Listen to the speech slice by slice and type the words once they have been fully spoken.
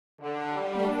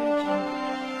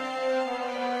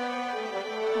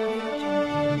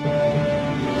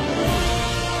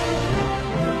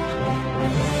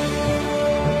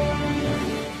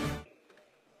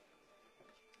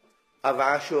of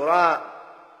Ashura,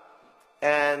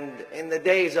 and in the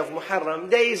days of Muharram,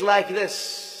 days like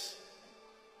this.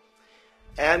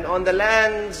 And on the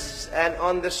lands and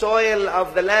on the soil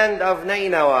of the land of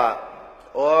Ninowy,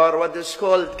 or what is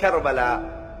called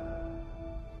Karbala,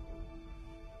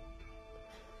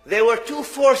 there were two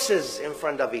forces in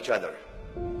front of each other.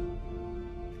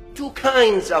 Two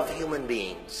kinds of human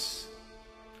beings.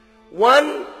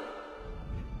 One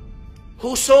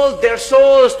who sold their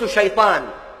souls to shaitan,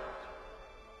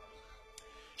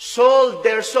 sold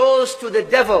their souls to the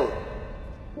devil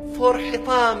for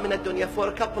hitam min ad-dunya, for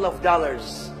a couple of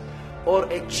dollars, or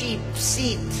a cheap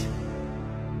seat,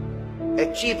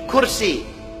 a cheap kursi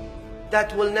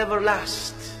that will never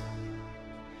last.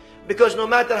 Because no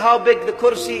matter how big the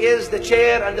kursi is, the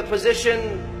chair and the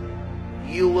position,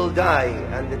 you will die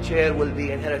and the chair will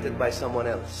be inherited by someone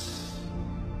else.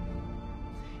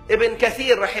 Ibn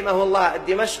Kathir rahimahullah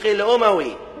al-Dimashqi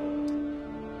al-Umawi,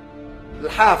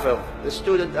 al-Hafiz, the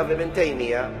student of Ibn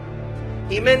Taymiyyah,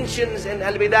 he mentions in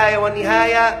Al-Bidayah wa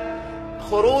Nihaya,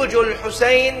 Khuruj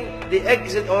al-Husayn, the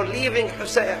exit or leaving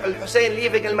al-Husayn,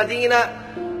 leaving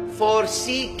al-Madinah for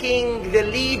seeking the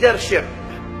leadership.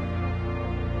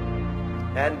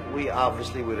 And we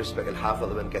respect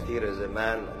Al-Hafiz Ibn Kathir as a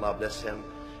man, Allah bless him,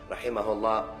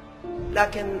 rahimahullah.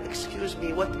 Lakin, excuse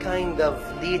me, what kind of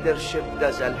leadership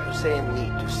does Al-Husayn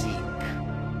need to seek?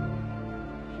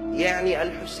 Yani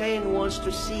Al-Husayn wants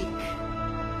to seek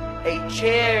a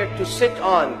chair to sit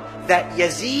on that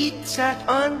Yazid sat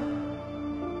on,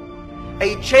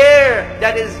 a chair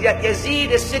that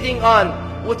Yazid is sitting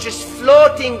on, which is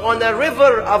floating on a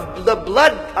river of the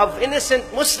blood of innocent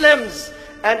Muslims,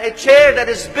 and a chair that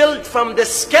is built from the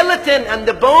skeleton and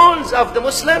the bones of the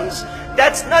Muslims.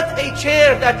 That's not a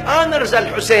chair that honors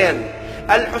Al-Husayn.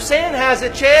 Al-Husayn has a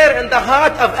chair in the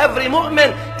heart of every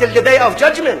mu'min till the day of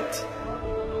judgment.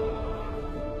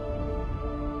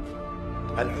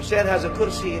 Al-Husayn has a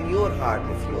kursi in your heart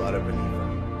if you are a believer.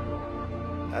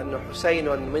 And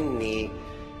Husaynun minni,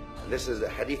 this is a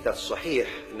hadith of Sahih.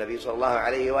 The Nabi sallallahu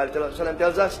alayhi wa sallam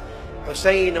tells us,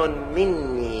 Husaynun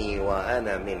minni wa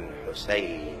ana min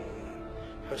Husayn.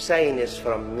 Husayn is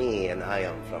from me and I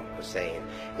am from Husayn.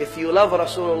 If you love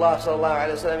Rasulullah sallallahu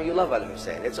alayhi wa sallam, you love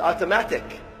Al-Husayn. It's automatic.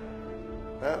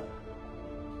 Huh?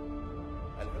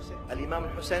 Al-Imam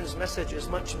Husayn's message is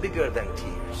much bigger than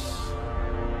tears.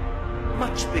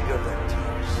 Much bigger than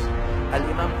tears.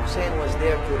 Al-Imam Husayn was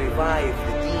there to revive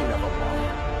the deen of Allah.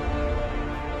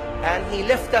 And he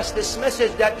left us this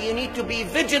message that you need to be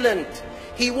vigilant.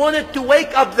 He wanted to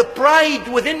wake up the pride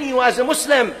within you as a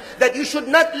Muslim, that you should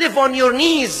not live on your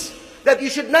knees, that you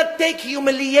should not take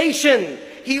humiliation.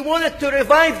 He wanted to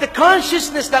revive the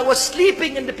consciousness that was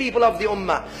sleeping in the people of the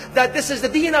Ummah, that this is the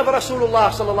deen of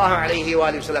Rasulullah sallallahu alayhi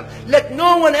wa sallam. Let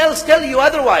no one else tell you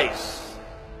otherwise.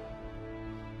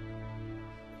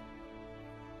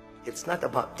 It's not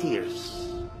about tears.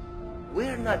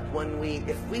 We're not,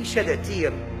 if we shed a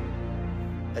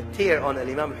tear on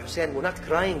Al-Imam Hussein, we're not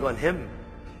crying on him.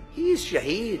 He is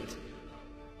shaheed.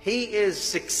 He is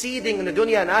succeeding in the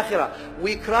dunya and akhirah.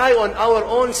 We cry on our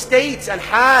own states and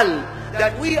hal,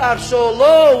 that we are so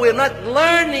low, we're not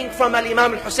learning from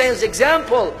Al-Imam Hussein's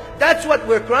example. That's what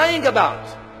we're crying about.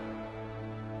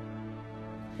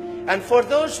 And for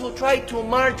those who try to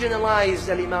marginalize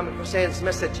Al-Imam Hussein's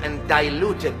message and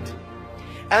dilute it,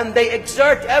 and they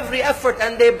exert every effort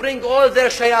and they bring all their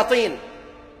shayateen,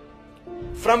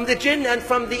 from the jinn and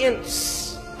from the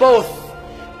ins, both,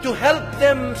 to help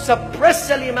them suppress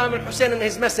Al-Imam al-Hussein and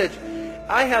his message.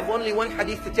 I have only one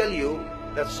hadith to tell you,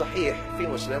 that's Sahih, fi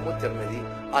Muslim wa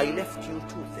Tirmidhi. I left you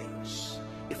two things.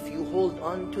 If you hold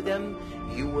on to them,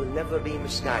 you will never be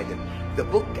misguided. The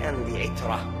book and the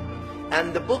itrah.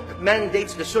 And the book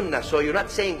mandates the sunnah. So you're not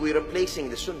saying we're replacing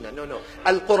the sunnah. No, no.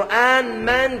 Al-Quran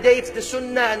mandates the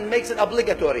sunnah and makes it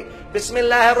obligatory.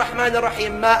 Bismillah ar-Rahman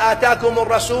ar-Rahim. Ma atakum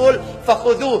ar-Rasul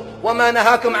fakhuduh. Wa ma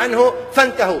nahakum anhu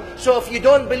fantahu. So if you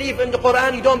don't believe in the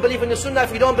Quran, you don't believe in the sunnah.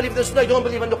 If you don't believe in the sunnah, you don't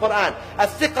believe in the Quran.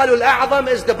 Al-Thiqal al-A'zam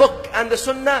is the book and the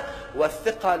sunnah.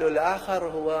 وَالثِّقَلُ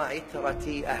الْآخَرُ هُوَ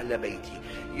عِتْرَتِي أَهْلَ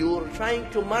بَيْتِي. You're trying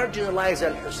to marginalize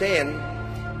Al-Hussein.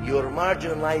 You're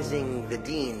marginalizing the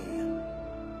deen.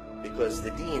 Because the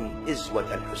deen is what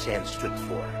Al-Hussein stood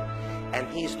for. And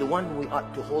he's the one we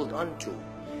ought to hold on to,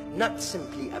 not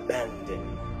simply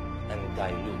abandon and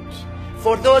dilute.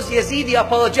 For those Yazidi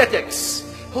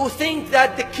apologetics who think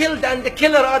that the killed and the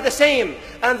killer are the same,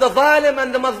 and the zalim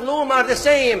and the mazloom are the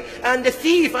same, and the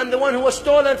thief and the one who was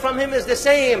stolen from him is the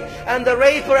same, and the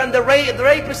raper and the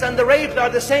rapist and the raped are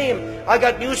the same. I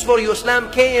got news for you. Islam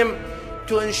came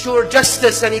to ensure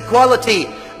justice and equality,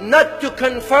 not to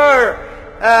confer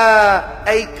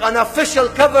an official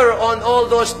cover on all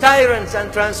those tyrants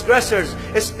and transgressors.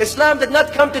 Islam did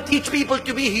not come to teach people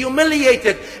to be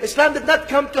humiliated. Islam did not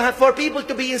come for people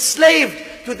to be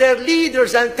enslaved to their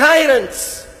leaders and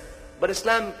tyrants. But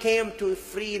Islam came to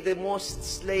free the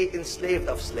most enslaved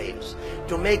of slaves,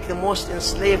 to make the most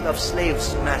enslaved of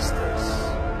slaves masters,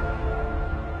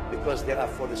 because they are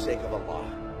for the sake of Allah.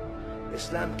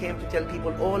 Islam came to tell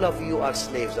people, all of you are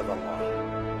slaves of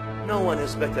Allah. No one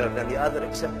is better than the other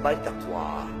except by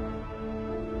taqwa.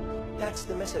 That's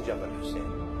the message of Al-Hussein.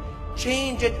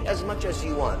 Change it as much as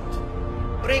you want.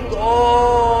 Bring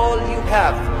all you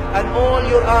have and all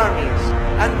your armies,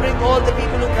 and bring all the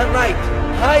people who can write.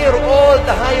 Hire all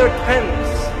the hired pens,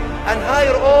 and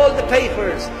hire all the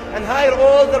papers, and hire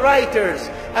all the writers,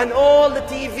 and all the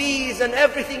TVs and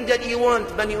everything that you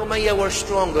want. Bani Umayyah were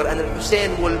stronger, and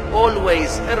Al-Hussein will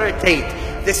always irritate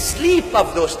the sleep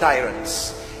of those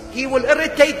tyrants. He will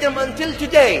irritate them until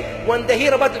today. When they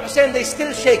hear about Al-Hussein, they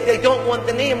still shake. They don't want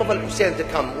the name of Al-Hussein to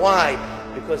come. Why?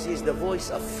 Because he's the voice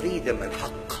of freedom and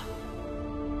haqq.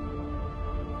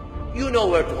 You know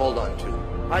where to hold on to.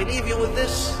 I leave you with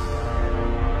this.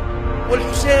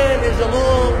 Al-Hussein is a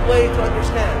long way to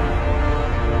understand.